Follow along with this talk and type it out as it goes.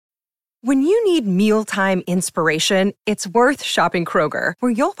When you need mealtime inspiration, it's worth shopping Kroger,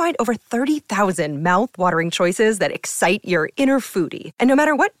 where you'll find over 30,000 mouth-watering choices that excite your inner foodie. And no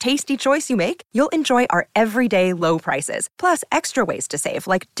matter what tasty choice you make, you'll enjoy our everyday low prices, plus extra ways to save,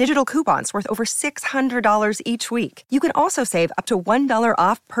 like digital coupons worth over $600 each week. You can also save up to $1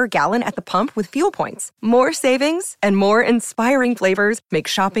 off per gallon at the pump with fuel points. More savings and more inspiring flavors make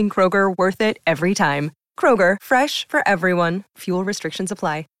shopping Kroger worth it every time. Kroger, fresh for everyone. Fuel restrictions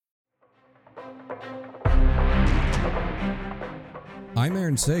apply. I'm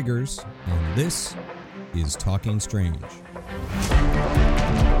Aaron Sagers, and this is Talking Strange.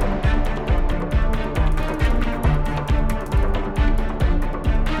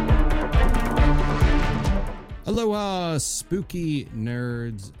 Aloha, spooky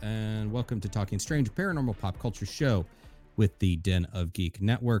nerds, and welcome to Talking Strange, paranormal pop culture show with the Den of Geek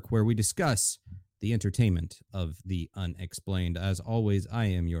Network, where we discuss the entertainment of the unexplained. As always, I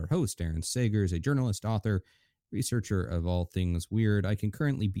am your host, Aaron Sagers, a journalist, author, researcher of all things weird. I can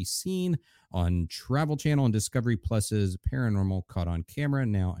currently be seen on Travel Channel and Discovery Plus's Paranormal Caught on Camera,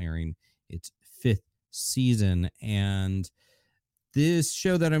 now airing its 5th season. And this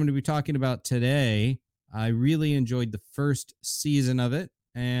show that I'm going to be talking about today, I really enjoyed the first season of it,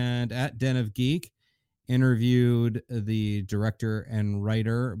 and at Den of Geek interviewed the director and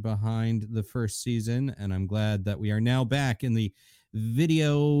writer behind the first season, and I'm glad that we are now back in the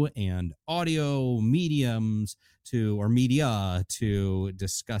video and audio mediums media to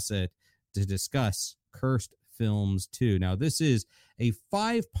discuss it, to discuss Cursed Films 2. Now, this is a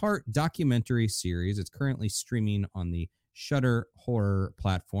 5-part documentary series. It's currently streaming on the Shudder horror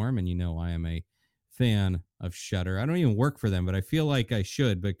platform, and you know I am a fan of Shudder. I don't even work for them, but I feel like I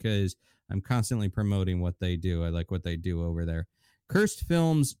should because I'm constantly promoting what they do. I like what they do over there. Cursed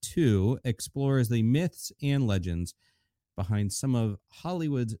Films 2 explores the myths and legends behind some of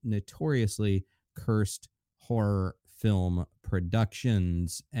Hollywood's notoriously cursed horror film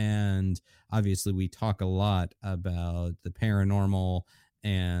productions. And obviously we talk a lot about the paranormal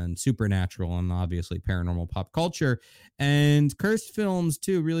and supernatural and obviously paranormal pop culture. And Cursed Films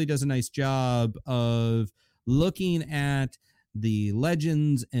 2 really does a nice job of looking at the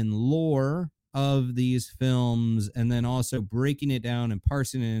legends and lore of these films, and then also breaking it down and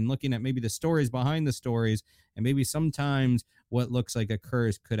parsing it and looking at maybe the stories behind the stories, and maybe sometimes what looks like a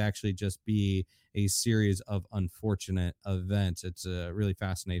curse could actually just be a series of unfortunate events. It's a really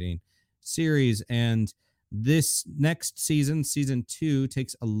fascinating series, and this next season, season 2,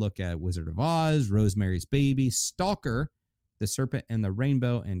 takes a look at Wizard of Oz, Rosemary's Baby, Stalker, The Serpent and the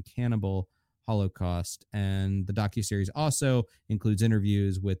Rainbow, and Cannibal Holocaust. And the docuseries also includes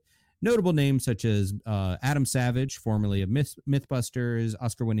interviews with notable names such as Adam Savage, formerly of Mythbusters,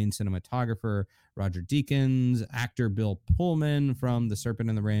 Oscar-winning cinematographer Roger Deakins, actor Bill Pullman from The Serpent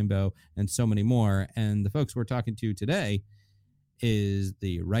and the Rainbow, and so many more. And the folks we're talking to today is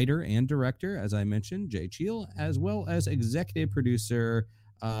the writer and director, as I mentioned, Jay Cheel, as well as executive producer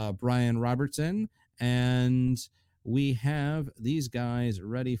Brian Robertson. And we have these guys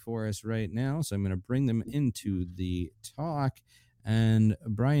ready for us right now, so I'm going to bring them into the talk. And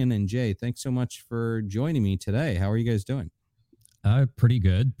Brian and Jay, thanks so much for joining me today. How are you guys doing? Pretty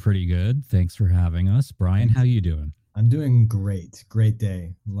good. Thanks for having us. Brian, how you doing? I'm doing great. Great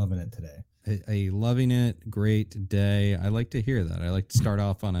day. Loving it today. A loving it, great day. I like to hear that. I like to start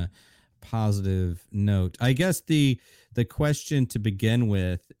off on a positive note. I guess the question to begin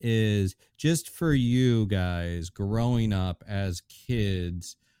with is, just for you guys growing up as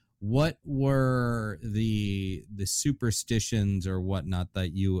kids, what were the superstitions or whatnot that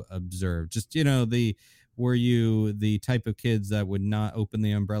you observed? Just, were you the type of kids that would not open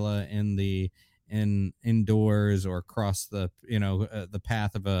the umbrella indoors or cross the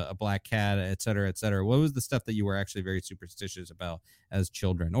path of a black cat, et cetera, et cetera? What was the stuff that you were actually very superstitious about as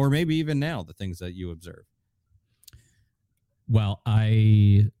children, or maybe even now, the things that you observe? Well,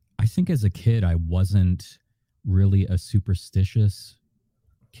 I think as a kid, I wasn't really a superstitious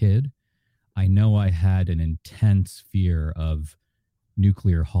kid. I know I had an intense fear of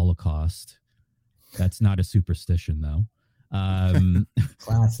nuclear holocaust. That's not a superstition, though.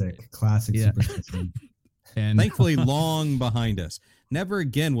 Classic yeah. Superstition. And thankfully long behind us. Never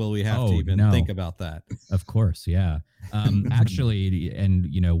again will we have to even think about that. Of course, yeah. Actually, and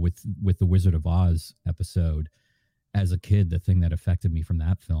with the Wizard of Oz episode, as a kid, the thing that affected me from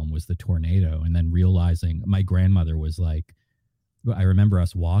that film was the tornado, and then realizing my grandmother was like, I remember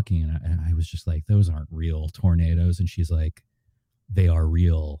us walking, and I was just like, those aren't real tornadoes. And she's like, they are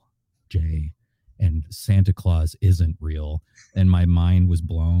real, Jay. And Santa Claus isn't real. And my mind was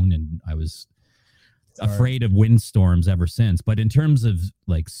blown, and I was afraid of windstorms ever since. But in terms of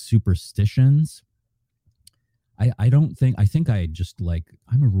like superstitions, I don't think, I think I just like,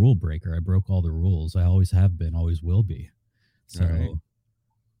 I'm a rule breaker. I broke all the rules. I always have been, always will be. So Right.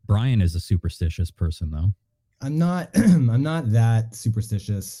 Brian is a superstitious person though. I'm not. I'm not that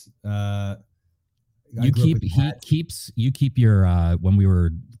superstitious. You keep your when we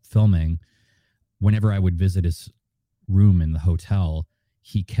were filming, whenever I would visit his room in the hotel,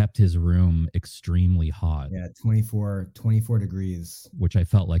 he kept his room extremely hot. Yeah, 24 degrees. Which I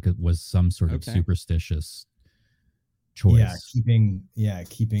felt like it was some sort of superstitious choice. Yeah,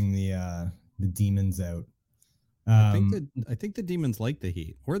 keeping the demons out. I think the demons like the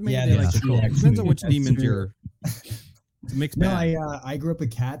heat, or maybe they like the cold. Yeah, Depends on which demons true. you're. It's a mixed No, bag. I grew up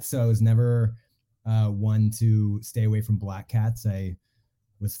with cats, so I was never one to stay away from black cats. I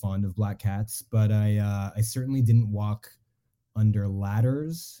was fond of black cats, but I certainly didn't walk under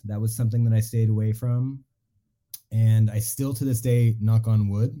ladders. That was something that I stayed away from, and I still to this day knock on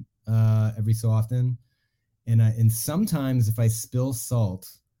wood every so often. And sometimes if I spill salt,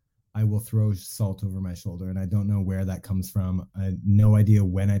 I will throw salt over my shoulder, and I don't know where that comes from. I have no idea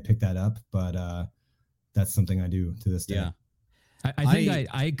when I picked that up, but that's something I do to this day. Yeah, I think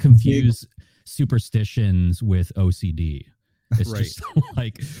I confuse superstitions with OCD. It's just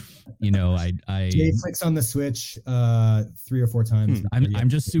like, I Jay clicks on the switch 3 or 4 times. I'm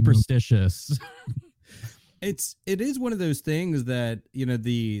just superstitious. It is one of those things that,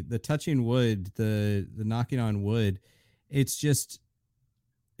 the touching wood, the knocking on wood, it's just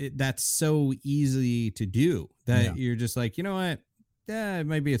that's so easy to do that you're just like, you know what? Yeah,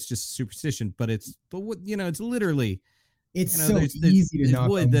 maybe it's just superstition, but it's literally so easy to knock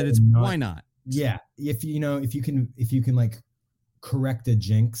wood on that it's wood. Why not? Yeah, if you can like correct a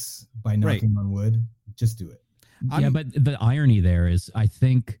jinx by knocking on wood, just do it. But the irony there is, I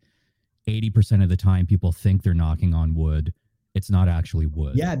think 80% of the time people think they're knocking on wood. It's not actually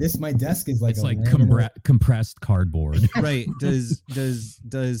wood. Yeah, my desk is like compressed cardboard. Right. Does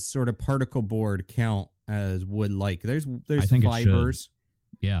sort of particle board count as wood? Like there's fibers.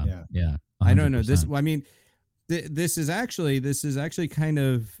 Yeah. 100%. I don't know this. I mean, this is actually kind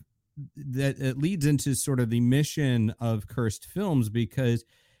of that it leads into sort of the mission of Cursed Films, because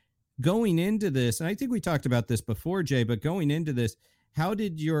going into this, and I think we talked about this before, Jay, but going into this, how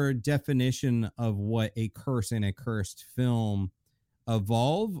did your definition of what a curse in a cursed film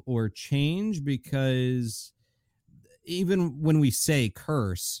evolve or change? Because even when we say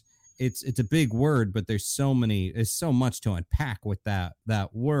curse, it's a big word, but there's so much to unpack with that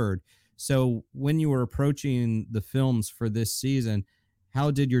word. So when you were approaching the films for this season,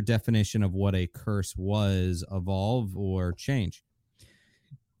 how did your definition of what a curse was evolve or change?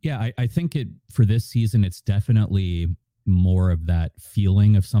 Yeah, I think for this season, it's definitely more of that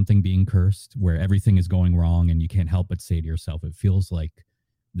feeling of something being cursed, where everything is going wrong and you can't help but say to yourself, it feels like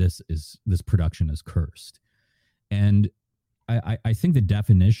this production is cursed. And I think the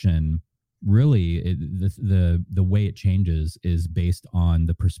definition really, the way it changes is based on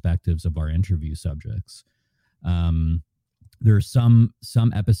the perspectives of our interview subjects. There are some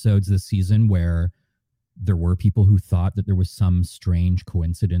episodes this season where there were people who thought that there was some strange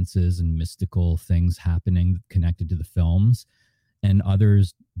coincidences and mystical things happening connected to the films, and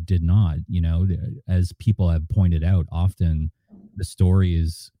others did not. As people have pointed out, often the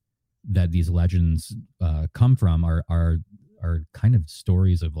stories that these legends come from are kind of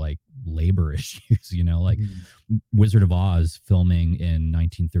stories of like labor issues, like Wizard of Oz filming in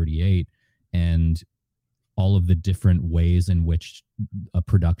 1938, and all of the different ways in which a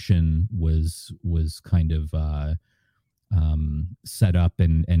production was kind of set up,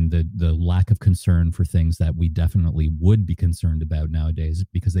 and the lack of concern for things that we definitely would be concerned about nowadays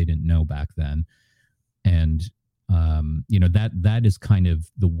because they didn't know back then. And that is kind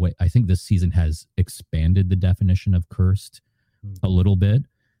of the way I think this season has expanded the definition of cursed a little bit.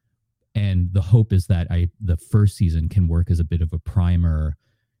 And the hope is that the first season can work as a bit of a primer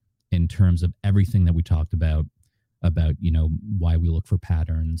in terms of everything that we talked about why we look for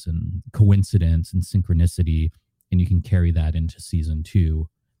patterns and coincidence and synchronicity. And you can carry that into season 2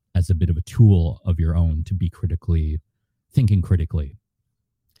 as a bit of a tool of your own to be thinking critically.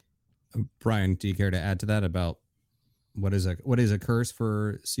 Brian, do you care to add to that about what is a curse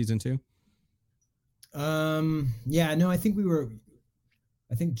for season 2? Yeah, no, I think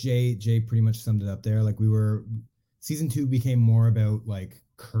Jay pretty much summed it up there. Like season 2 became more about like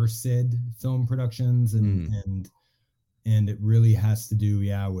cursed film productions and it really has to do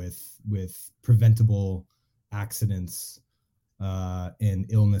with preventable accidents and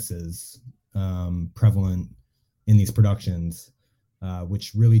illnesses prevalent in these productions,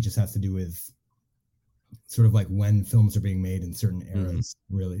 which really just has to do with sort of like when films are being made in certain eras,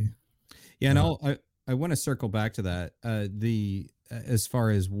 really. Yeah, and I want to circle back to that. As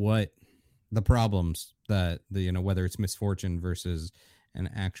far as what the problems that whether it's misfortune versus an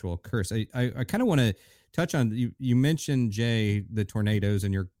actual curse. I kind of want to touch on you mentioned, Jay, the tornadoes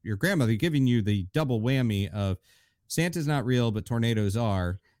and your grandmother giving you the double whammy of Santa's not real, but tornadoes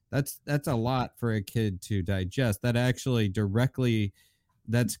are. That's a lot for a kid to digest. That actually directly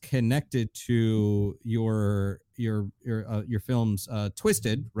that's connected to your films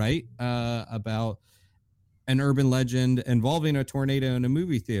Twisted, right? About an urban legend involving a tornado in a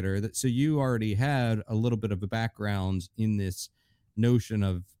movie theater. So you already had a little bit of a background in this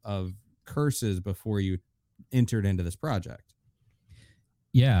notion of curses before you entered into this project.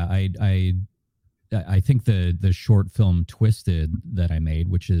 Yeah, I think the short film Twisted that I made,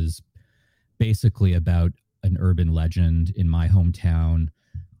 which is basically about an urban legend in my hometown,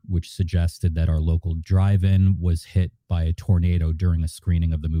 which suggested that our local drive-in was hit by a tornado during a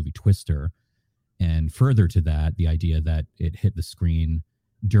screening of the movie Twister. And further to that, the idea that it hit the screen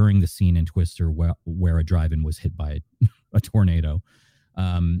during the scene in Twister where a drive-in was hit by a tornado.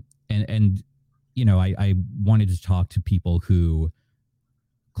 And I wanted to talk to people who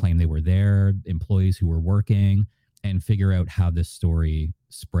claim they were there, employees who were working, and figure out how this story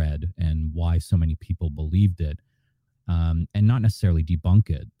spread and why so many people believed it, and not necessarily debunk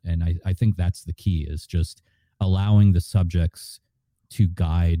it. And I think that's the key, is just allowing the subjects to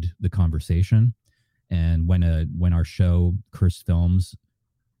guide the conversation. And when our show Cursed Films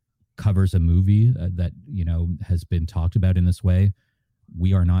covers a movie that has been talked about in this way,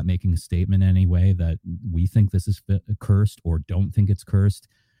 we are not making a statement in any way that we think this is cursed or don't think it's cursed.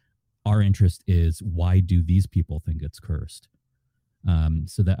 Our interest is, why do these people think it's cursed?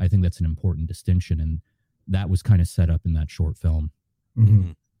 So that I think that's an important distinction, and that was kind of set up in that short film.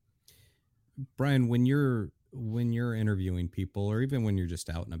 Mm-hmm. Brian, when you're interviewing people, or even when you're just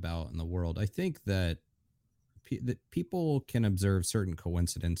out and about in the world, I think that people can observe certain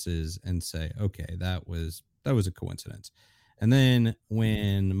coincidences and say, okay, that was a coincidence. And then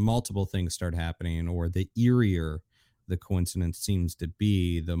when multiple things start happening, or the eerier the coincidence seems to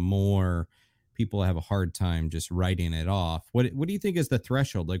be, the more people have a hard time just writing it off. What do you think is the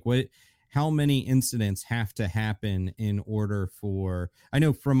threshold? Like, how many incidents have to happen in order for, I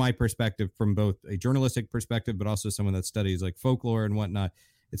know from my perspective, from both a journalistic perspective, but also someone that studies like folklore and whatnot,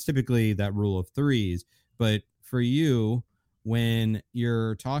 it's typically that rule of threes. But for you, when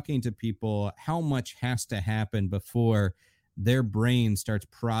you're talking to people, how much has to happen before their brain starts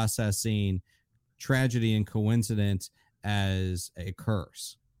processing tragedy and coincidence as a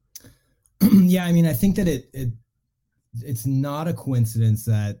curse? Yeah, I mean, I think that it's not a coincidence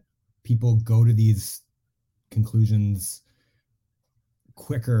that people go to these conclusions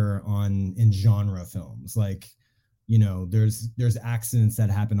quicker in genre films. Like, there's accidents that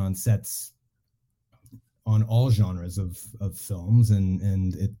happen on sets on all genres of films,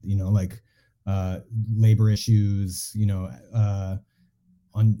 and it, like labor issues,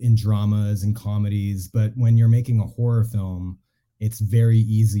 in dramas and comedies. But when you're making a horror film, it's very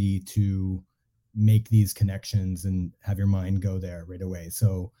easy to make these connections and have your mind go there right away.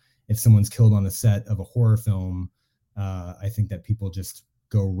 So if someone's killed on the set of a horror film, I think that people just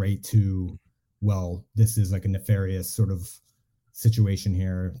go right to, well, this is like a nefarious sort of situation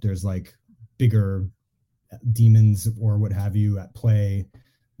here. There's like bigger demons or what have you at play.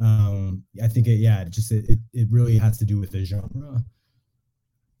 I think it really has to do with the genre.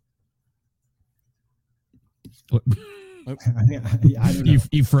 I don't know.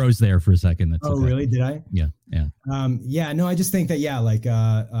 You froze there for a second. That's okay. Really? Did I? Yeah. No, I just think that,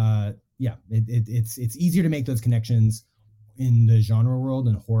 it's easier to make those connections in the genre world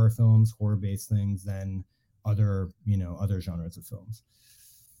and horror films, horror-based things, than other genres of films.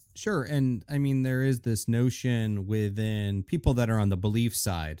 Sure. And I mean, there is this notion within people that are on the belief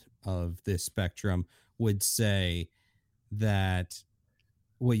side of this spectrum would say that,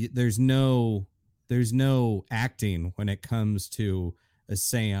 well, there's no acting when it comes to a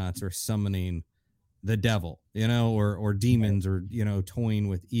seance or summoning the devil, or demons, or, toying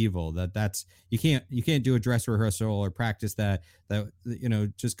with evil. That's you can't do a dress rehearsal or practice that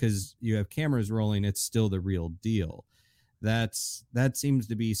just because you have cameras rolling, it's still the real deal. That seems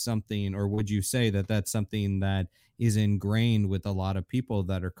to be something, or would you say that that's something that is ingrained with a lot of people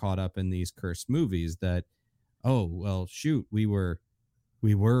that are caught up in these cursed movies, that, oh, well, shoot, we were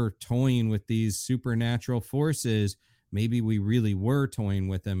toying with these supernatural forces. Maybe we really were toying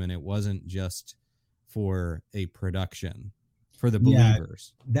with them, and it wasn't just for a production for the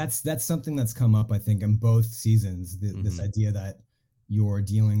believers. That's something that's come up, I think, in both seasons. This idea that you're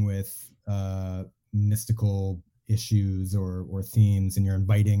dealing with mystical issues or themes, and you're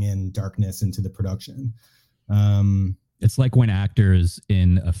inviting in darkness into the production. It's like when actors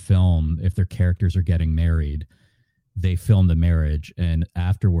in a film, if their characters are getting married, they film the marriage, and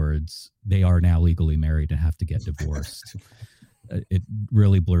afterwards they are now legally married and have to get divorced. It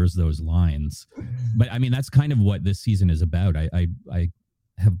really blurs those lines. But I mean, that's kind of what this season is about. I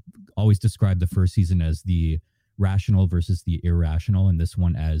have always described the first season as the rational versus the irrational, and this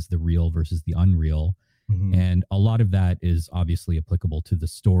one as the real versus the unreal. Mm-hmm. And a lot of that is obviously applicable to the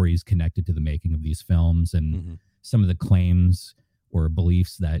stories connected to the making of these films, and some of the claims or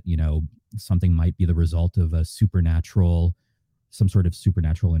beliefs that, you know, something might be the result of a supernatural, some sort of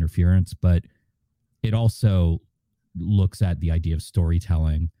supernatural interference. But it also looks at the idea of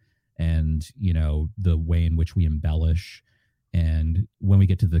storytelling and, you know, the way in which we embellish. And when we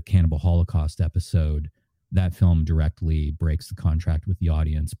get to the Cannibal Holocaust episode, that film directly breaks the contract with the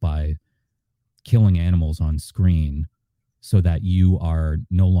audience by killing animals on screen so that you are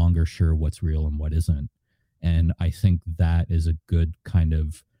no longer sure what's real and what isn't. And I think that is a good kind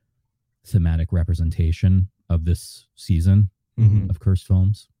of thematic representation of this season of cursed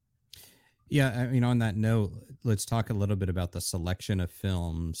films. Yeah, I mean, on that note, let's talk a little bit about the selection of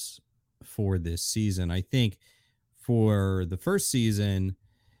films for this season. I think for the first season,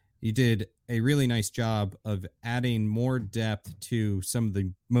 you did a really nice job of adding more depth to some of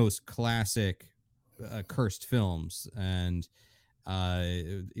the most classic cursed films. And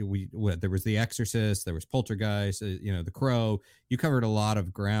there was The Exorcist, there was Poltergeist, you know, The Crow. You covered a lot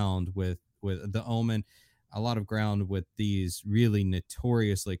of ground with The Omen, a lot of ground with these really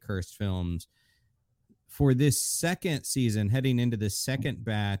notoriously cursed films. For this second season, heading into the second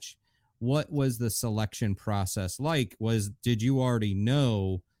batch, what was the selection process like? Did you already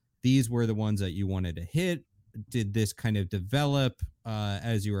know these were the ones that you wanted to hit? Did this kind of develop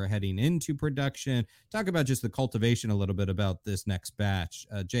as you were heading into production? Talk about just the cultivation a little bit about this next batch.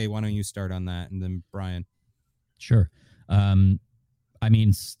 Jay, why don't you start on that? And then Brian. Sure. I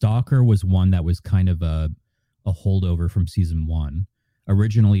mean, Stalker was one that was kind of a holdover from season one.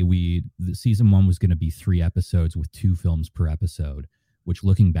 Originally, the season one was going to be 3 episodes with 2 films per episode, which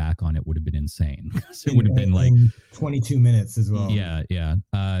looking back on it would have been insane. It would have been like 22 minutes as well. Yeah.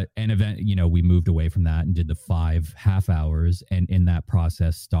 And we moved away from that and did the 5 half hours. And in that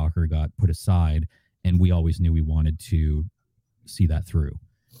process, Stalker got put aside, and we always knew we wanted to see that through.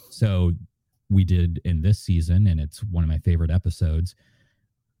 So we did in this season, and it's one of my favorite episodes.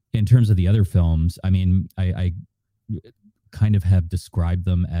 In terms of the other films, I mean, I kind of have described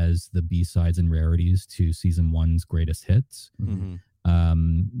them as the B-sides and rarities to season one's greatest hits.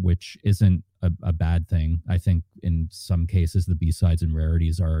 Which isn't a bad thing. I think in some cases the B-sides and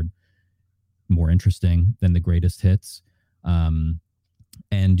rarities are more interesting than the greatest hits. And,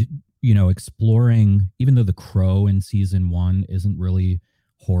 you know, exploring, even though The Crow in season one isn't really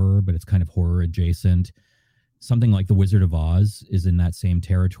horror, but it's kind of horror adjacent, something like The Wizard of Oz is in that same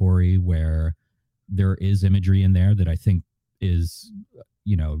territory where there is imagery in there that I think is,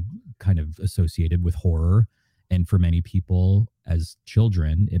 you know, kind of associated with horror. And for many people as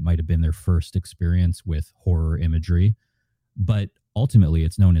children, it might have been their first experience with horror imagery. But ultimately,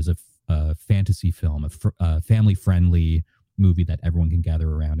 it's known as a fantasy film, a family-friendly movie that everyone can gather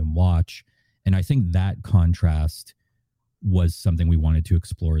around and watch. And I think that contrast was something we wanted to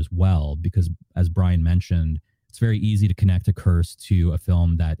explore as well, because as Brian mentioned, it's very easy to connect a curse to a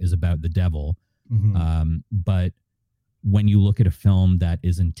film that is about the devil. But when you look at a film that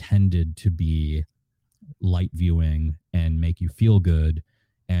is intended to be light viewing and make you feel good,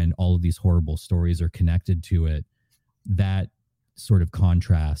 and all of these horrible stories are connected to it, that sort of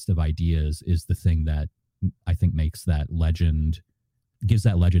contrast of ideas is the thing that I think makes that legend, gives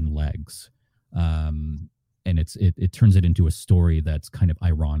that legend legs. And it turns it into a story that's kind of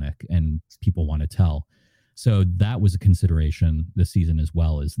ironic and people want to tell. So that was a consideration this season as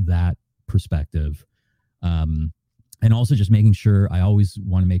well, is that perspective. And also just making sure, I always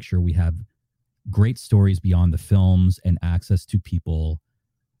want to make sure we have great stories beyond the films and access to people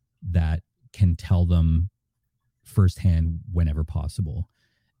that can tell them firsthand whenever possible.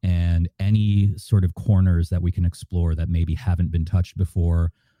 And any sort of corners that we can explore that maybe haven't been touched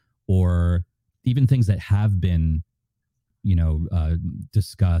before, or even things that have been, you know,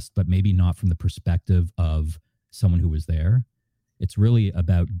 discussed, but maybe not from the perspective of someone who was there. It's really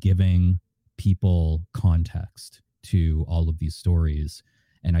about giving people context to all of these stories.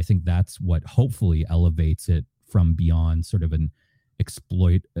 And I think that's what hopefully elevates it from beyond sort of an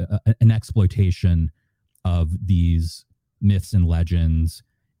exploitation of these myths and legends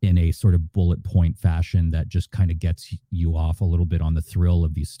in a sort of bullet point fashion that just kind of gets you off a little bit on the thrill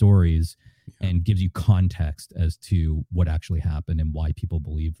of these stories and gives you context as to what actually happened and why people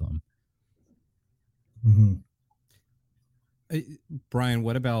believe them. Mm-hmm. Brian,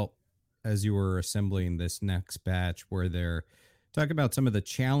 what about as you were assembling this next batch, where they're talk about some of the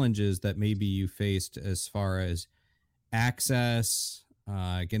challenges that maybe you faced as far as access,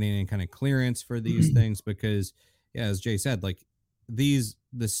 getting any kind of clearance for these things? Because, yeah, as Jay said, like the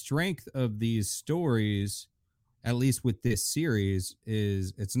strength of these stories, at least with this series,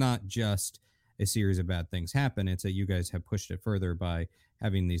 is it's not just a series of bad things happen. It's that you guys have pushed it further by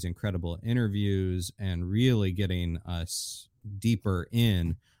having these incredible interviews and really getting us deeper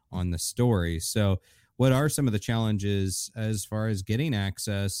in on the story. So what are some of the challenges as far as getting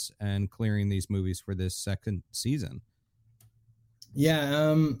access and clearing these movies for this second season?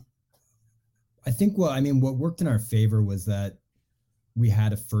 Yeah, I think what worked in our favor was that we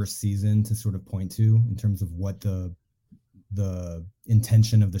had a first season to sort of point to in terms of what the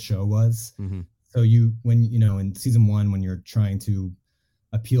intention of the show was. Mm-hmm. So when in season 1, when you're trying to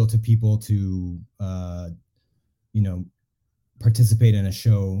appeal to people to participate in a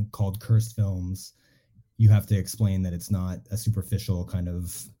show called Cursed Films, you have to explain that it's not a superficial kind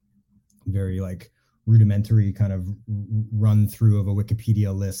of very like rudimentary kind of run through of a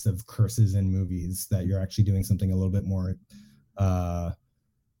Wikipedia list of curses in movies, that you're actually doing something a little bit more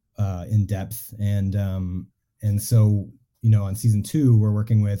in depth. And so, on season 2, we're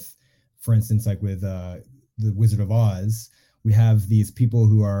working with, for instance, like with the Wizard of Oz, we have these people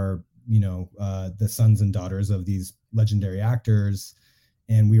who are, the sons and daughters of these legendary actors.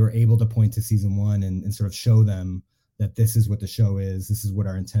 And we were able to point to season 1 and sort of show them that this is what the show is. This is what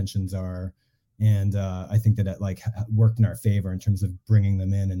our intentions are. And I think that it like worked in our favor in terms of bringing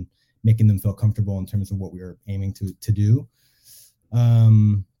them in and making them feel comfortable in terms of what we were aiming to do.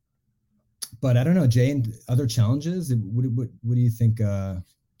 But I don't know, Jay, and other challenges. What do you think?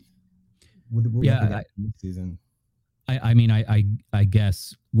 Season? I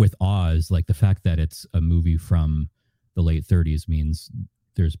guess with Oz, like the fact that it's a movie from the late 30s means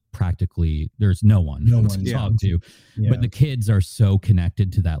there's no one to talk to. Yeah. But the kids are so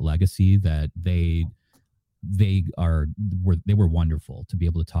connected to that legacy that they were wonderful to be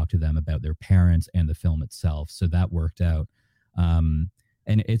able to talk to them about their parents and the film itself. So that worked out. And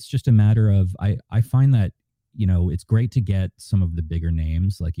it's just a matter of, I find that, it's great to get some of the bigger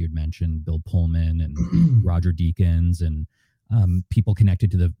names, like you'd mentioned, Bill Pullman and Roger Deakins, and people connected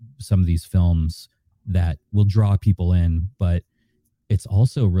to some of these films that will draw people in. But it's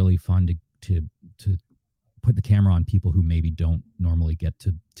also really fun to put the camera on people who maybe don't normally get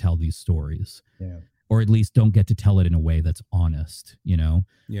to tell these stories. Yeah. Or at least don't get to tell it in a way that's honest. Yeah.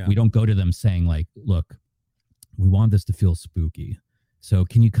 We don't go to them saying like, look, we want this to feel spooky. So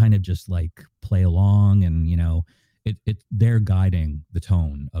can you kind of just like play along? And, they're guiding the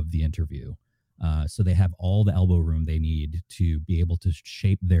tone of the interview. So they have all the elbow room they need to be able to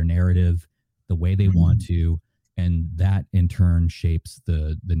shape their narrative the way they want to. And that in turn shapes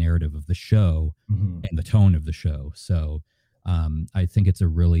the narrative of the show and the tone of the show. So I think it's a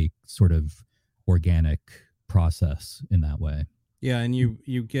really sort of organic process in that way. Yeah. And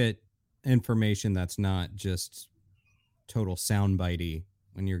you get information that's not just total soundbitey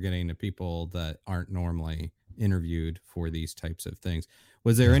when you're getting to people that aren't normally interviewed for these types of things.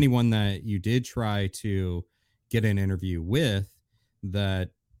 Was there anyone that you did try to get an interview with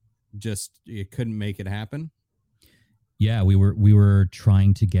that just you couldn't make it happen? Yeah, we were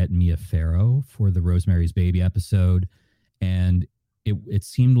trying to get Mia Farrow for the Rosemary's Baby episode, and it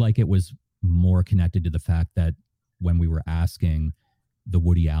seemed like it was more connected to the fact that when we were asking, the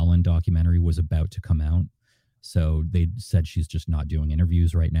Woody Allen documentary was about to come out. So they said she's just not doing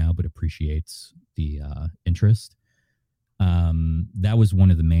interviews right now, but appreciates the interest. That was one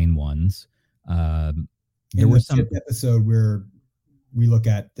of the main ones. There was some episode where we look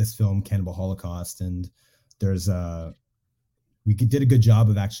at this film, Cannibal Holocaust, and there's we did a good job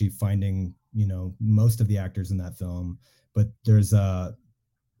of actually finding, most of the actors in that film, but there's an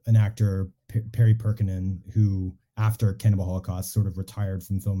actor, Perry Perkinen, who after Cannibal Holocaust sort of retired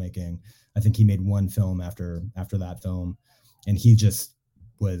from filmmaking. I think he made one film after that film, and he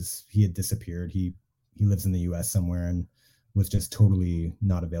had disappeared. He lives in the US somewhere and was just totally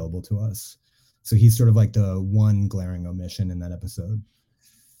not available to us. So he's sort of like the one glaring omission in that episode.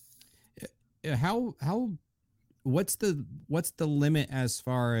 What's the limit as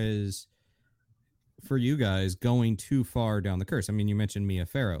far as for you guys going too far down the curse? I mean, you mentioned Mia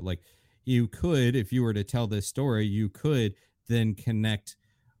Farrow. Like, you could, if you were to tell this story, you could then connect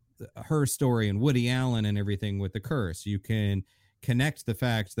her story and Woody Allen and everything with the curse. You can connect the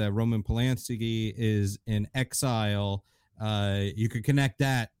fact that Roman Polanski is in exile. You could connect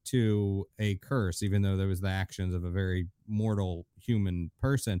that to a curse, even though there was the actions of a very mortal human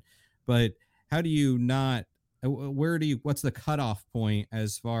person. But how do you not? What's the cutoff point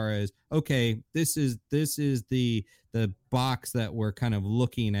as far as, okay, this is the box that we're kind of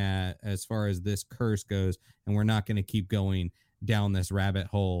looking at as far as this curse goes, and we're not going to keep going down this rabbit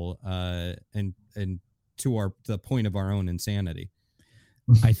hole and to the point of our own insanity.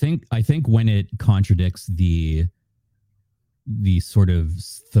 I think when it contradicts the sort of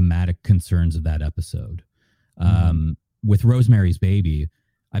thematic concerns of that episode, with Rosemary's Baby,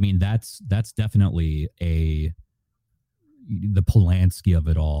 I mean, that's definitely the Polanski of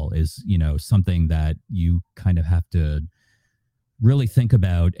it all is, something that you kind of have to really think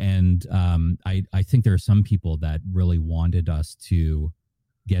about. And I think there are some people that really wanted us to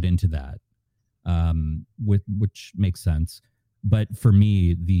get into that, which makes sense. But for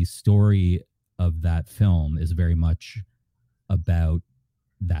me, the story of that film is very much about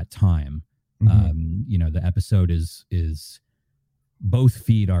that time. The episode is both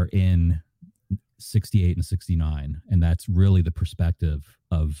feet are in 68 and 69, and that's really the perspective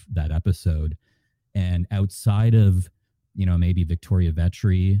of that episode. And outside of, maybe Victoria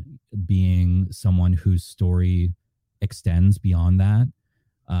Vetri being someone whose story extends beyond that,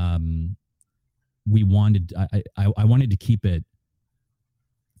 I wanted to keep it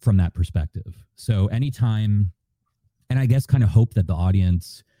from that perspective. So anytime, and I guess kind of hope that the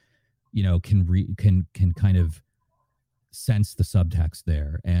audience, can kind of sense the subtext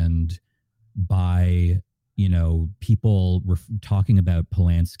there. And by, people were talking about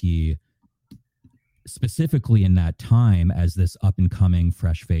Polanski specifically in that time as this up and coming,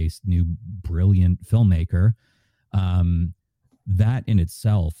 fresh faced, new, brilliant filmmaker, that in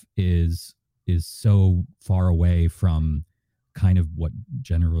itself is so far away from kind of what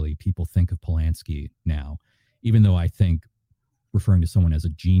generally people think of Polanski now. Even though I think referring to someone as a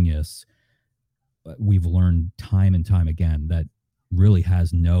genius, we've learned time and time again that really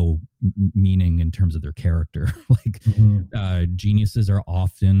has no meaning in terms of their character. Geniuses are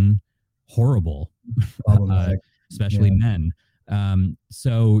often horrible, especially men.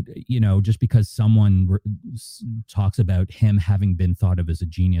 So, just because someone talks about him having been thought of as a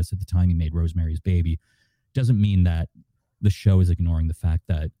genius at the time he made Rosemary's Baby doesn't mean that the show is ignoring the fact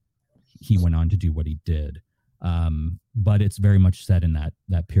that he went on to do what he did. But it's very much set in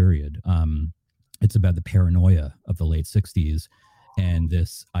that period. It's about the paranoia of the late 60s and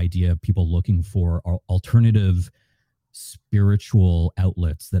this idea of people looking for alternative spiritual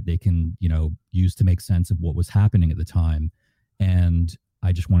outlets that they can, use to make sense of what was happening at the time. And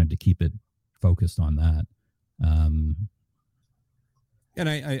I just wanted to keep it focused on that. And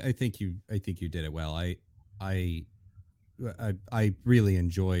I think you did it well. I really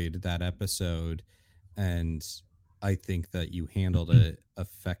enjoyed that episode, and I think that you handled it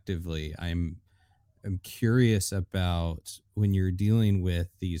effectively. I'm curious about when you're dealing with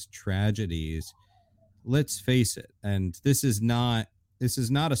these tragedies. Let's face it, and this is not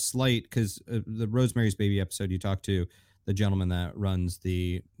a slight, because the Rosemary's Baby episode, you talked to the gentleman that runs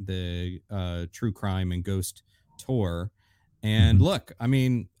the true crime and ghost tour. And look, I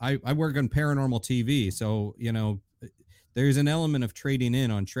mean, I work on paranormal TV, so there's an element of trading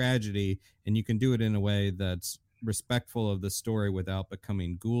in on tragedy, and you can do it in a way that's respectful of the story without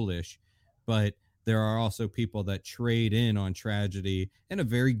becoming ghoulish. But there are also people that trade in on tragedy in a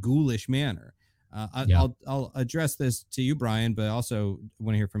very ghoulish manner. I'll address this to you, Brian, but also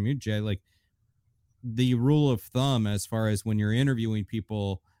want to hear from you, Jay. Like, the rule of thumb as far as when you're interviewing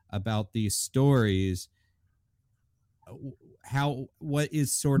people about these stories, what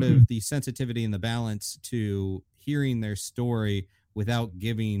is sort of the sensitivity and the balance to hearing their story without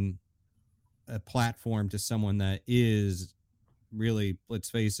giving a platform to someone that is really, let's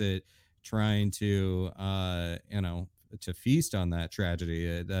face it, trying to to feast on that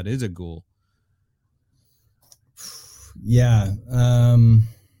tragedy that is a ghoul. Yeah.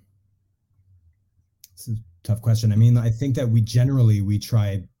 It's a tough question. I mean, I think that we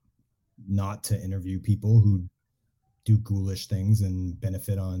try not to interview people who do ghoulish things and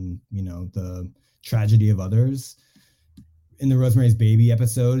benefit on, the tragedy of others. In the Rosemary's Baby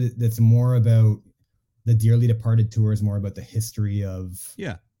episode, that's more about the Dearly Departed tour, is more about the history of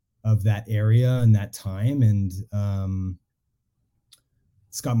that area and that time. And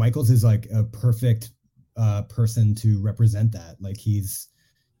Scott Michaels is like a perfect person to represent that. Like, he's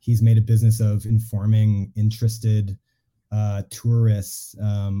made a business of informing interested tourists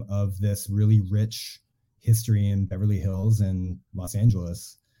of this really rich history in Beverly Hills and Los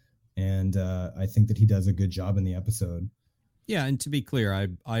Angeles. And I think that he does a good job in the episode. Yeah, and to be clear,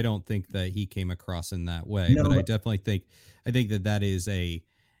 I don't think that he came across in that way, No, but I think that is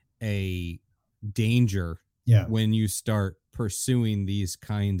a danger yeah, when you start pursuing these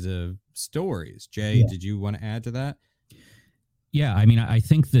kinds of stories. Jay, yeah, did you want to add to that? Yeah, I mean, I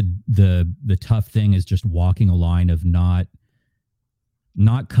think the tough thing is just walking a line of not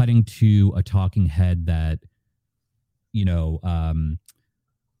cutting to a talking head that, you know,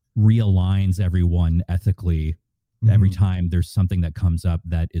 realigns everyone ethically every time there's something that comes up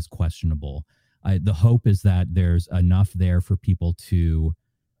that is questionable. The hope is that there's enough there for people to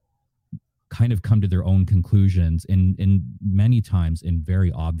kind of come to their own conclusions in many times in very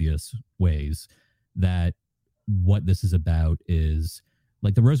obvious ways, that what this is about is,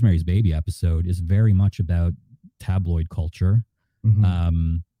 like, the Rosemary's Baby episode is very much about tabloid culture.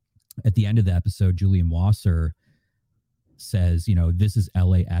 Mhm. At the end of the episode, Julian Wasser says, you know, this is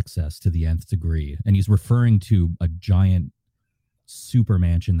LA excess to the nth degree. And he's referring to a giant super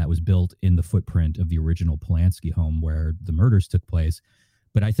mansion that was built in the footprint of the original Polanski home where the murders took place.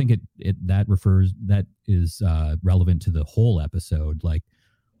 But I think that is relevant to the whole episode. Like,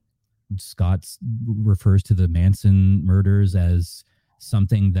 Scott refers to the Manson murders as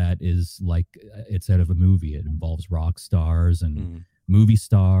something that is like it's out of a movie. It involves rock stars and movie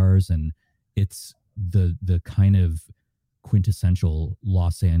stars, and it's the kind of quintessential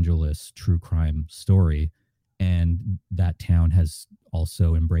Los Angeles true crime story. And that town has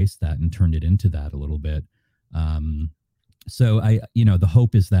also embraced that and turned it into that a little bit. So the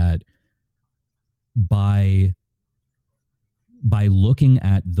hope is that by looking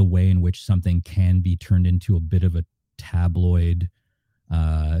at the way in which something can be turned into a bit of a tabloid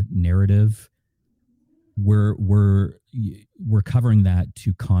narrative, we're covering that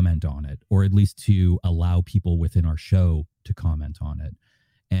to comment on it, or at least to allow people within our show to comment on it.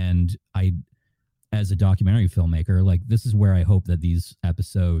 And I, as a documentary filmmaker, like, this is where I hope that these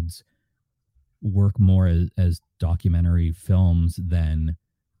episodes work more as documentary films than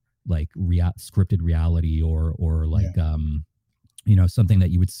like scripted reality or like something that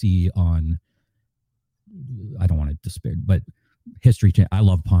you would see on, I don't want to despair, but History Channel. I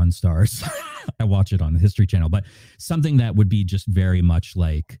love Pawn Stars. I watch it on the History Channel, but something that would be just very much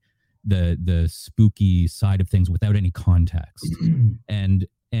like the spooky side of things without any context. and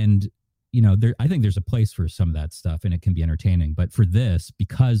I think there's a place for some of that stuff, and it can be entertaining. But for this,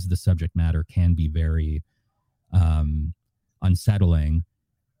 because the subject matter can be very unsettling,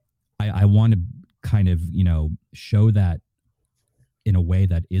 I want to kind of, show that in a way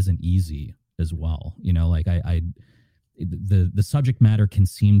that isn't easy as well. Like the subject matter can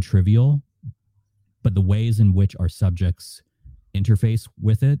seem trivial, but the ways in which our subjects interface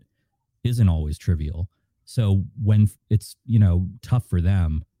with it isn't always trivial. So when it's, tough for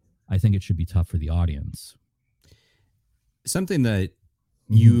them, I think it should be tough for the audience. Something that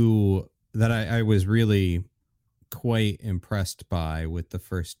I was really quite impressed by with the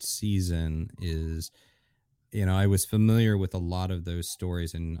first season is, I was familiar with a lot of those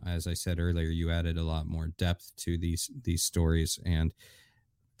stories, and as I said earlier, you added a lot more depth to these stories. And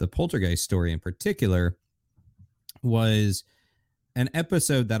the Poltergeist story in particular was an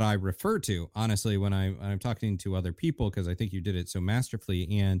episode that I refer to, honestly, when I'm talking to other people, because I think you did it so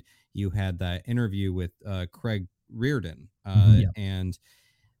masterfully. And you had that interview with Craig Reardon, and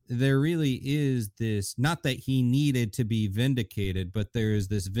there really is this, not that he needed to be vindicated, but there is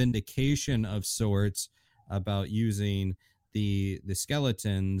this vindication of sorts about using the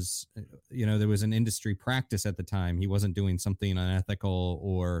skeletons. There was an industry practice at the time. He wasn't doing something unethical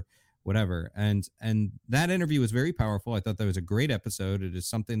or whatever. And that interview was very powerful. I thought that was a great episode. It is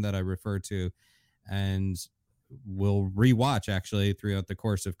something that I refer to and will rewatch actually throughout the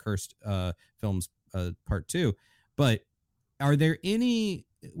course of Cursed Films Part 2. But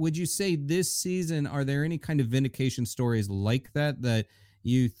would you say this season, are there any kind of vindication stories like that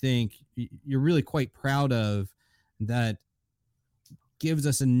you think you're really quite proud of, that gives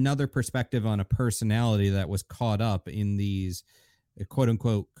us another perspective on a personality that was caught up in these quote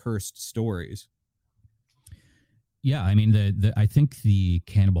unquote cursed stories? Yeah, I mean, I think the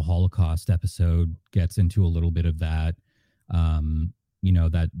Cannibal Holocaust episode gets into a little bit of that.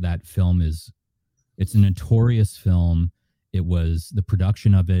 That film it's a notorious film. It was, the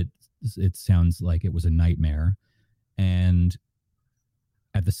production of it sounds like it was a nightmare. And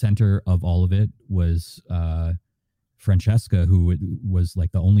at the center of all of it was Francesca, who was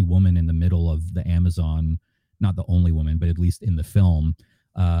like the only woman in the middle of the Amazon, not the only woman, but at least in the film,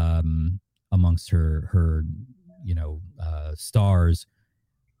 amongst her stars,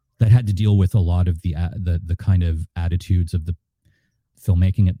 that had to deal with a lot of the kind of attitudes of the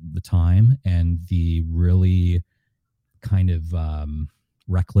filmmaking at the time, and the really kind of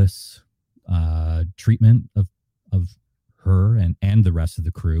reckless treatment of her and the rest of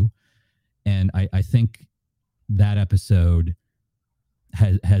the crew. And I think that episode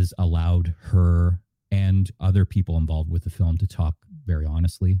has allowed her and other people involved with the film to talk very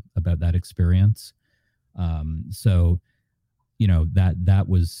honestly about that experience. So, that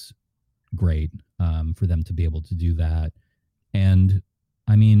was great for them to be able to do that. And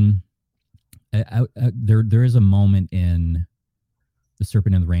I mean, there is a moment in the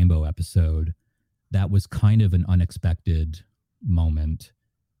Serpent and the Rainbow episode that was kind of an unexpected moment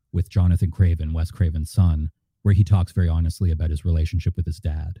with Jonathan Craven, Wes Craven's son, where he talks very honestly about his relationship with his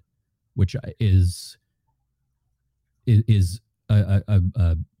dad, which is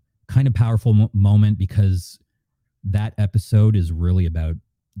a kind of powerful moment, because that episode is really about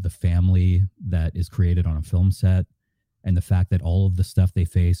the family that is created on a film set, and the fact that all of the stuff they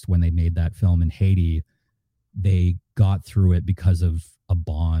faced when they made that film in Haiti, they got through it because of a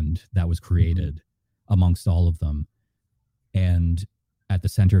bond that was created amongst all of them. And at the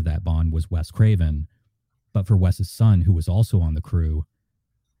center of that bond was Wes Craven. But for Wes's son, who was also on the crew,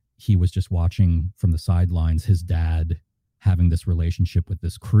 he was just watching from the sidelines his dad having this relationship with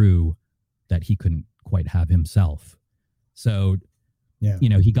this crew that he couldn't quite have himself. So, yeah,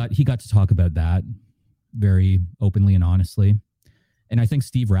 he got to talk about that very openly and honestly. And I think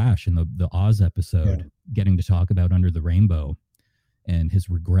Steve Rash in the Oz episode, getting to talk about Under the Rainbow and his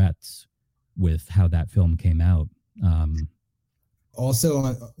regrets with how that film came out.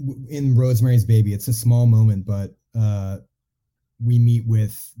 Also in Rosemary's Baby, it's a small moment, but we meet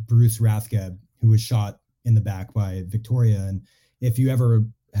with Bruce Rathgeb, who was shot in the back by Victoria. And if you ever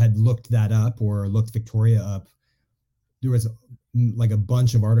had looked that up or looked Victoria up, there was like a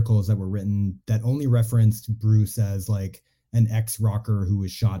bunch of articles that were written that only referenced Bruce as like an ex-rocker who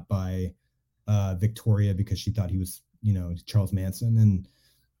was shot by Victoria because she thought he was, Charles Manson.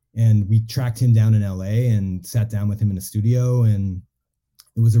 And we tracked him down in LA and sat down with him in a studio. And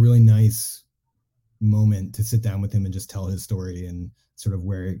it was a really nice moment to sit down with him and just tell his story and sort of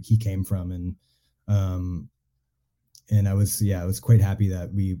where he came from. And I was quite happy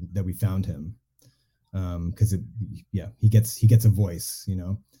that we found him. Because he gets a voice,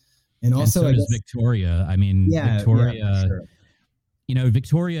 and also and so does Victoria. I mean, Victoria, sure.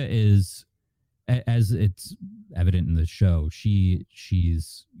 Victoria is, as it's evident in the show,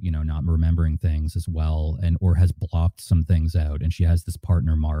 she's not remembering things as well, or has blocked some things out, and she has this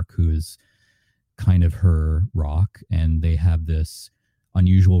partner Mark who is kind of her rock, and they have this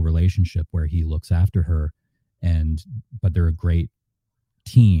unusual relationship where he looks after her, but they're a great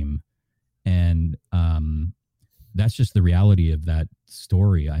team. And that's just the reality of that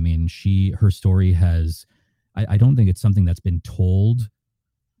story. I mean, her story has, I don't think it's something that's been told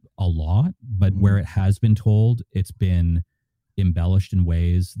a lot, but where it has been told, it's been embellished in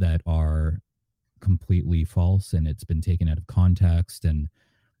ways that are completely false, and it's been taken out of context. And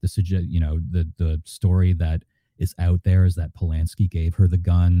the story that is out there is that Polanski gave her the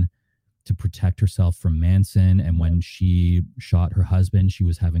gun to protect herself from Manson. And when she shot her husband, she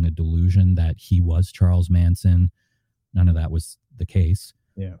was having a delusion that he was Charles Manson. None of that was the case.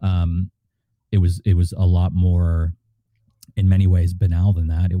 Yeah. It was a lot more, in many ways, banal than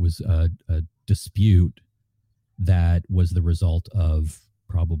that. It was a dispute that was the result of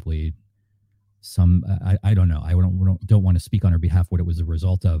probably some, I don't know. I don't want to speak on her behalf what it was a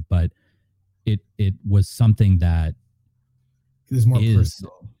result of, but it was something that it was more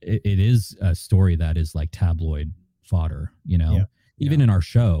personal. It is a story that is like tabloid fodder, even in our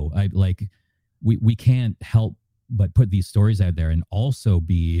show. We can't help but put these stories out there and also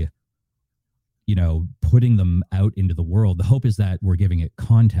be, putting them out into the world. The hope is that we're giving it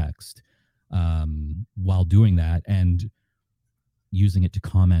context while doing that, and using it to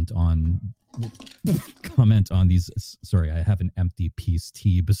comment on these. Sorry, I have an empty peace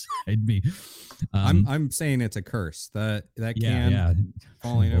tea beside me. I'm saying it's a curse. That can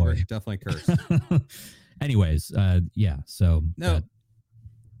falling over, definitely curse. Anyways, so no.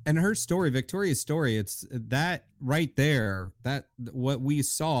 And her story, Victoria's story, it's that right there, that what we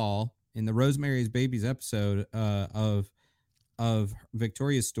saw in the Rosemary's Babies episode of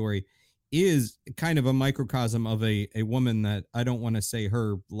Victoria's story is kind of a microcosm of a woman that, I don't want to say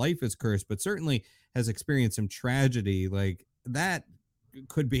her life is cursed, but certainly has experienced some tragedy. Like that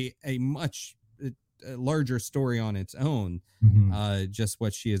could be a much larger story on its own, just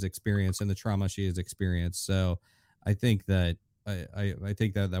what she has experienced and the trauma she has experienced. So I think that I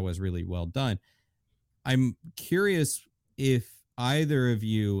think that was really well done. I'm curious if either of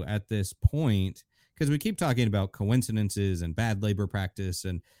you at this point, because we keep talking about coincidences and bad labor practice,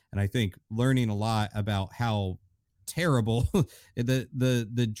 and I think learning a lot about how terrible.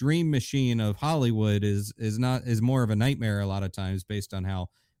 The dream machine of Hollywood is more of a nightmare a lot of times based on how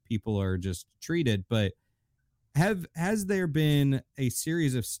people are just treated. But has there been a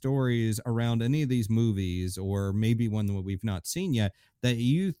series of stories around any of these movies, or maybe one that we've not seen yet, that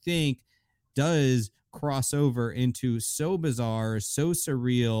you think does cross over into so bizarre, so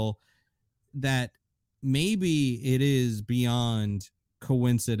surreal, that maybe it is beyond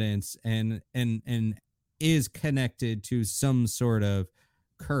coincidence and is connected to some sort of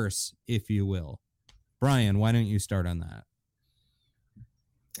curse, if you will? Brian, why don't you start on that?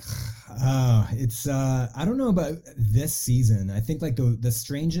 It's I don't know about this season. I think like the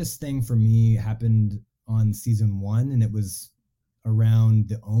strangest thing for me happened on season 1, and it was around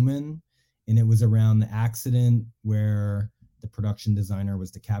The Omen, and it was around the accident where the production designer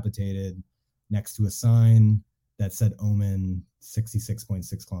was decapitated next to a sign that said Omen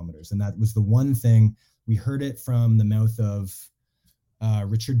 66.6 kilometers. And that was the one thing. We heard it from the mouth of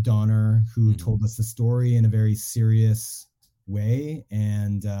Richard Donner, who told us the story in a very serious way,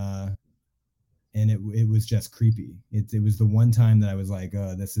 and it was just creepy. It was the one time that I was like,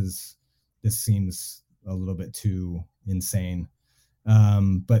 this seems a little bit too insane.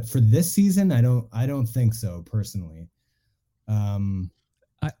 But for this season, I don't think so personally.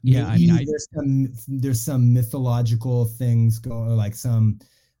 There's some mythological things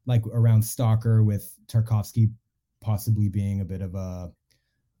like around Stalker, with Tarkovsky possibly being a bit of a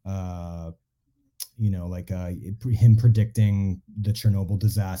him predicting the Chernobyl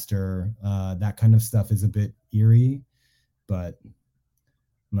disaster. That kind of stuff is a bit eerie, but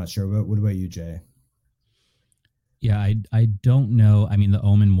I'm not sure. What about you, Jay? Yeah, I don't know. I mean, the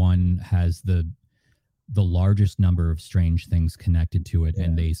Omen one has the largest number of strange things connected to it,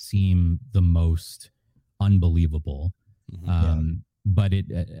 and they seem the most unbelievable. But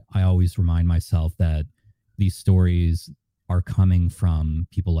I always remind myself that these stories are coming from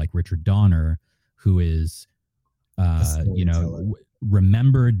people like Richard Donner, who is,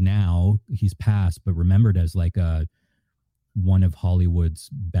 remembered now. He's passed, but remembered as like one of Hollywood's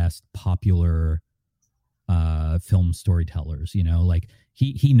best popular film storytellers. Like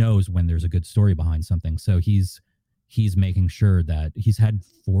he knows when there's a good story behind something. So he's making sure that he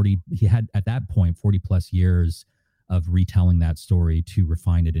had at that point 40 plus years of retelling that story to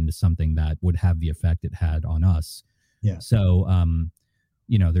refine it into something that would have the effect it had on us. Yeah. So,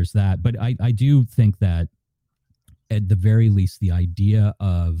 there's that. But I do think that at the very least, the idea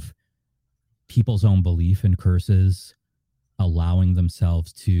of people's own belief in curses allowing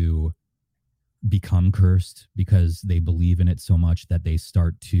themselves to become cursed because they believe in it so much that they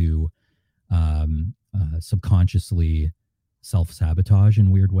start to subconsciously self-sabotage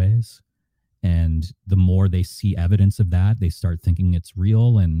in weird ways. And the more they see evidence of that, they start thinking it's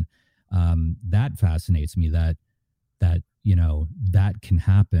real. And that fascinates me, that can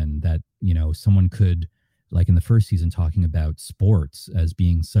happen, that, someone could, like in the first season, talking about sports as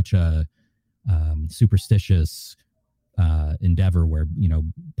being such a superstitious endeavor where,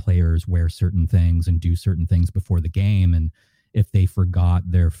 players wear certain things and do certain things before the game. And if they forgot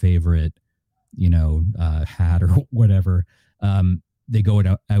their favorite, hat or whatever, they go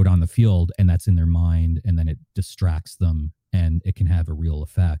out on the field and that's in their mind, and then it distracts them and it can have a real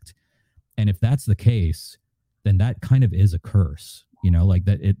effect. And if that's the case, then that kind of is a curse, like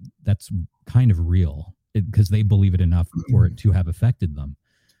that's kind of real because they believe it enough for it to have affected them.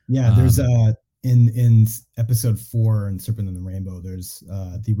 Yeah. There's in episode 4 in Serpent and the Rainbow, there's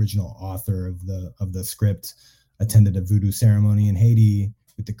the original author of the script attended a voodoo ceremony in Haiti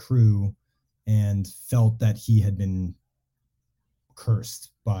with the crew and felt that he had been cursed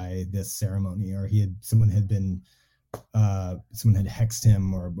by this ceremony, or someone had hexed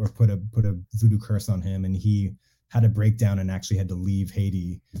him or put a voodoo curse on him, and he had a breakdown and actually had to leave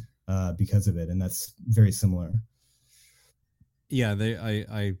Haiti because of it. And that's very similar. Yeah,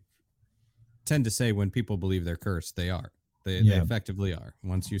 I tend to say when people believe they're cursed, they are. They effectively are.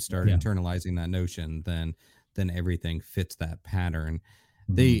 Once you start internalizing that notion, then everything fits that pattern.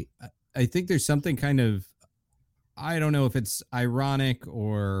 Mm-hmm. I think there's something kind of, I don't know if it's ironic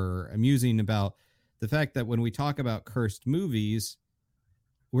or amusing about the fact that when we talk about cursed movies,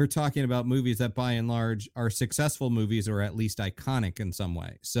 we're talking about movies that by and large are successful movies or at least iconic in some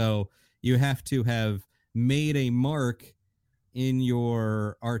way. So you have to have made a mark in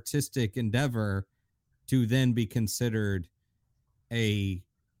your artistic endeavor to then be considered a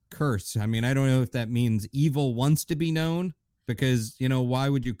curse. I mean, I don't know if that means evil wants to be known, because, why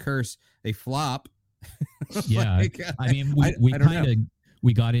would you curse a flop? Yeah. Like, I mean,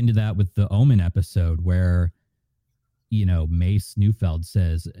 we got into that with the Omen episode where, Mace Neufeld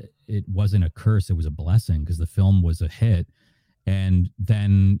says it wasn't a curse, it was a blessing because the film was a hit. And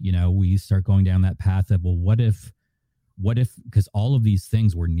then, we start going down that path of, well, what if, because all of these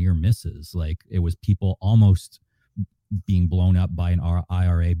things were near misses. Like it was people almost being blown up by an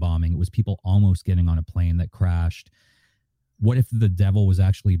IRA bombing. It was people almost getting on a plane that crashed. What if the devil was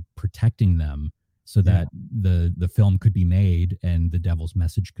actually protecting them so that the film could be made and the devil's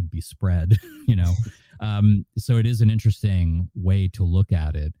message could be spread, So it is an interesting way to look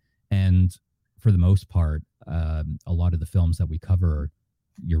at it. And for the most part, a lot of the films that we cover,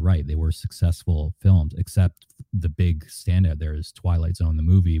 you're right, they were successful films, except the big standout there is Twilight Zone, the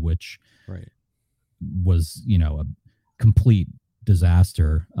movie, which was, a complete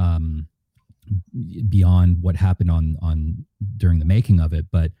disaster beyond what happened on during the making of it.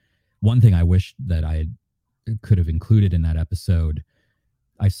 But one thing I wish that I could have included in that episode,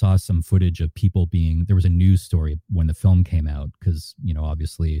 I saw some footage of people there was a news story when the film came out, because,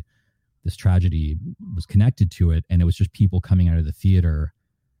 obviously this tragedy was connected to it. And it was just people coming out of the theater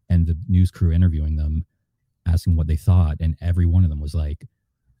and the news crew interviewing them, asking what they thought. And every one of them was like,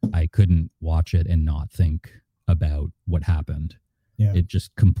 I couldn't watch it and not think about what happened. Yeah. It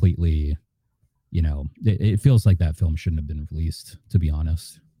just completely, it feels like that film shouldn't have been released, to be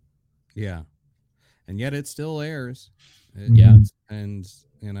honest. Yeah. And yet it still airs. And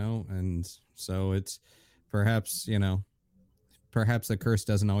so it's perhaps, perhaps the curse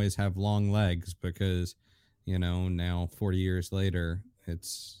doesn't always have long legs because, now 40 years later,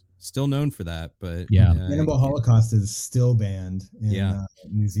 it's still known for that. But Cannibal Holocaust is still banned in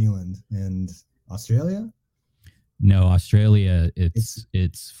New Zealand and Australia. No, Australia,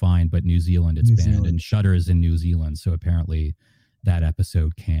 it's fine, but New Zealand, it's banned. And Shudder is in New Zealand, so apparently that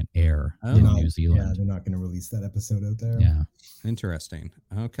episode can't air in New Zealand. Yeah, they're not going to release that episode out there. Yeah. Interesting.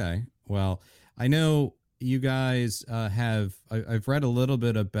 Okay. Well, I know you guys I've read a little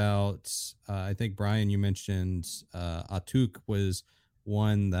bit about, I think, Brian, you mentioned Atuk was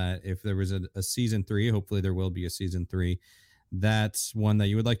one that if there was a season 3, hopefully there will be a season 3. That's one that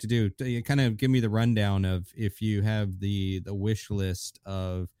you would like to do. You kind of give me the rundown of if you have the wish list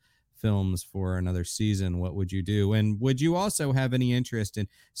of films for another season, what would you do? And would you also have any interest in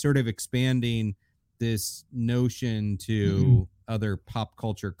sort of expanding this notion to other pop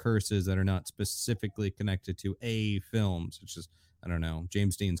culture curses that are not specifically connected to films, such as, I don't know,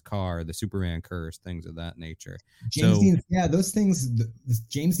 James Dean's car, the Superman curse, things of that nature. Those things.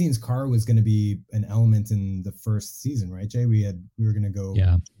 James Dean's car was going to be an element in the first season, right, Jay? We were going to go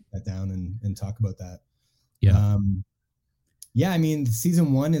that down and talk about that. I mean,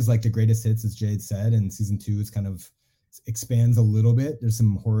 season 1 is like the greatest hits, as Jade said, and season 2 is kind of expands a little bit. There's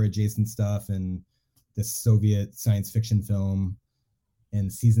some horror adjacent stuff and this Soviet science fiction film,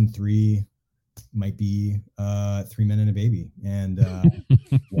 and season 3 might be 3 Men and a Baby and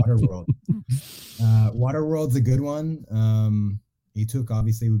Waterworld. Waterworld's a good one. Atuk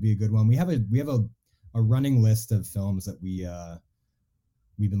obviously would be a good one. We have a running list of films that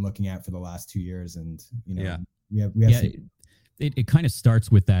we've been looking at for the last 2 years, and we have it kind of starts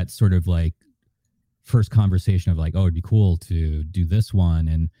with that sort of like first conversation of like, oh, it'd be cool to do this one,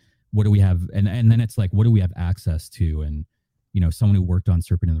 and what do we have, and then it's like, what do we have access to? And someone who worked on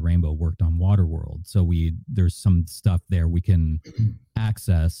Serpent in the Rainbow worked on Waterworld, so there's some stuff there we can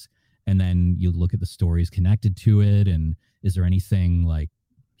access, and then you look at the stories connected to it, and is there anything like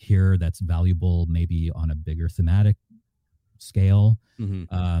here that's valuable, maybe on a bigger thematic scale?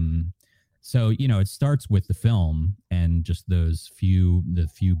 So, it starts with the film and just the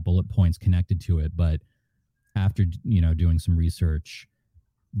few bullet points connected to it. But after, doing some research,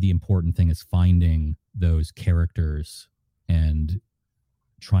 the important thing is finding those characters and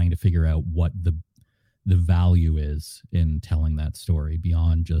trying to figure out what the value is in telling that story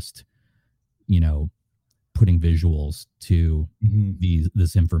beyond just, putting visuals to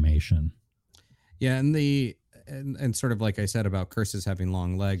this information. Yeah. And sort of like I said about curses having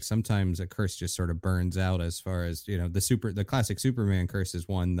long legs, sometimes a curse just sort of burns out, as far as, the classic Superman curse is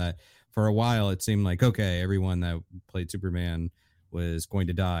one that for a while it seemed like, okay, everyone that played Superman was going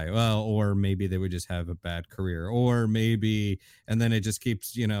to die. Well, or maybe they would just have a bad career, or maybe, and then it just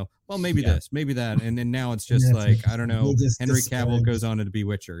keeps, maybe this, maybe that. And then now it's just like, I don't know, Henry Cavill goes on to be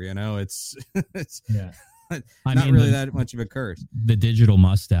Witcher, it's not really that much of a curse. The digital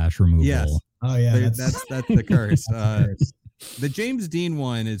mustache removal. Yes. Oh yeah, that's the curse. The James Dean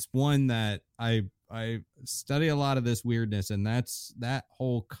one is one that I study a lot of this weirdness, and that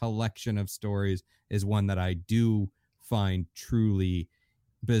whole collection of stories is one that I do find truly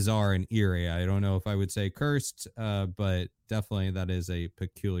bizarre and eerie. I don't know if I would say cursed, but definitely that is a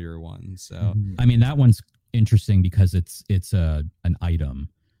peculiar one. So I mean, that one's interesting because it's an item.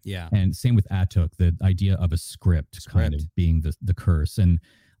 Yeah. And same with Atuk, the idea of a script kind of being the curse. And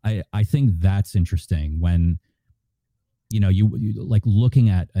I think that's interesting when, you like looking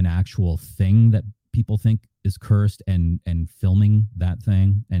at an actual thing that people think is cursed and filming that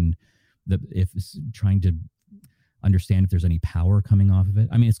thing, and if trying to understand if there's any power coming off of it.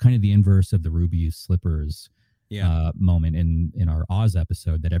 I mean, it's kind of the inverse of the ruby slippers moment in our Oz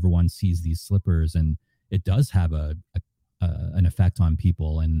episode, that everyone sees these slippers and it does have an effect on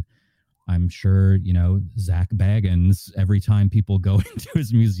people. And I'm sure, Zach Baggins, every time people go into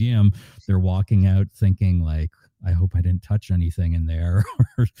his museum, they're walking out thinking like, I hope I didn't touch anything in there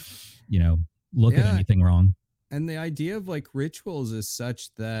or, look at anything wrong. And the idea of like rituals is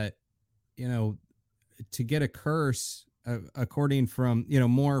such that, to get a curse, according from,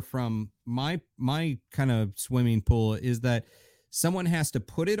 more from my kind of swimming pool, is that someone has to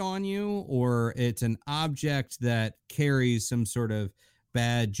put it on you, or it's an object that carries some sort of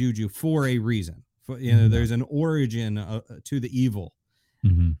bad juju for a reason. There's an origin to the evil,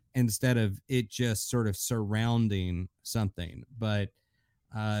 instead of it just sort of surrounding something. But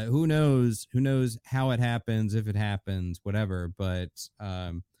who knows how it happens, if it happens, whatever. But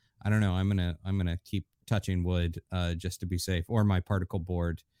I don't know. I'm gonna keep touching wood just to be safe, or my particle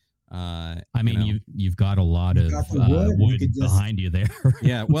board. You've got a lot of wood behind you there.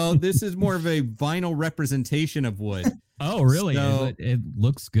 Yeah, well, this is more of a vinyl representation of wood. Oh, really? So, it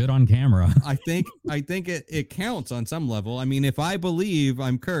looks good on camera. I think it counts on some level. I mean, if I believe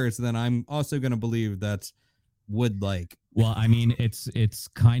I'm cursed, then I'm also going to believe that's wood-like. Well, I mean, it's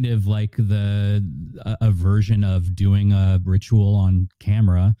kind of like a version of doing a ritual on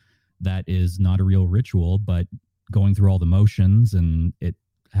camera that is not a real ritual, but going through all the motions and it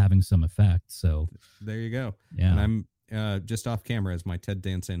having some effect. So there you go. Yeah. And I'm just off camera as my Ted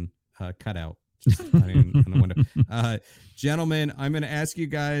Danson cutout. Just in the window. Gentlemen, I'm going to ask you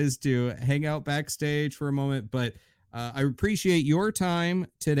guys to hang out backstage for a moment, but I appreciate your time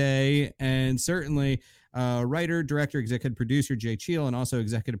today, and certainly writer, director, executive producer Jay Cheel, and also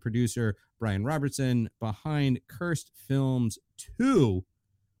executive producer Brian Robertson behind Cursed Films 2,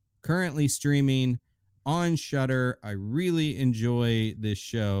 currently streaming on Shudder. I really enjoy this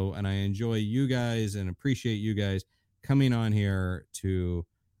show, and I enjoy you guys and appreciate you guys coming on here to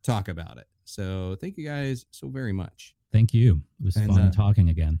talk about it. So thank you guys so very much. Thank you. It was fun talking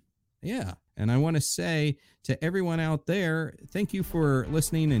again. Yeah. And I want to say to everyone out there, thank you for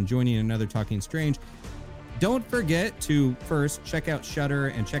listening and joining another Talking Strange. Don't forget to first check out Shudder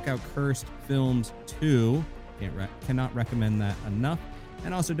and check out Cursed Films 2. Cannot recommend that enough.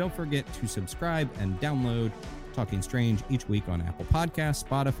 And also don't forget to subscribe and download Talking Strange each week on Apple Podcasts,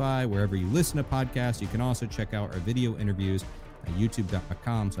 Spotify, wherever you listen to podcasts. You can also check out our video interviews at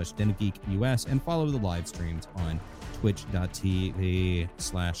youtube.com/denofgeekus and follow the live streams on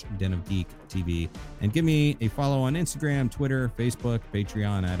twitch.tv/denofgeektv. And give me a follow on Instagram, Twitter, Facebook,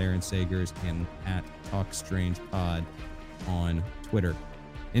 Patreon at Aaron Sagers, and at TalkStrangePod on Twitter.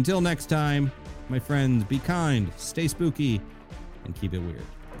 Until next time, my friends, be kind, stay spooky, and keep it weird.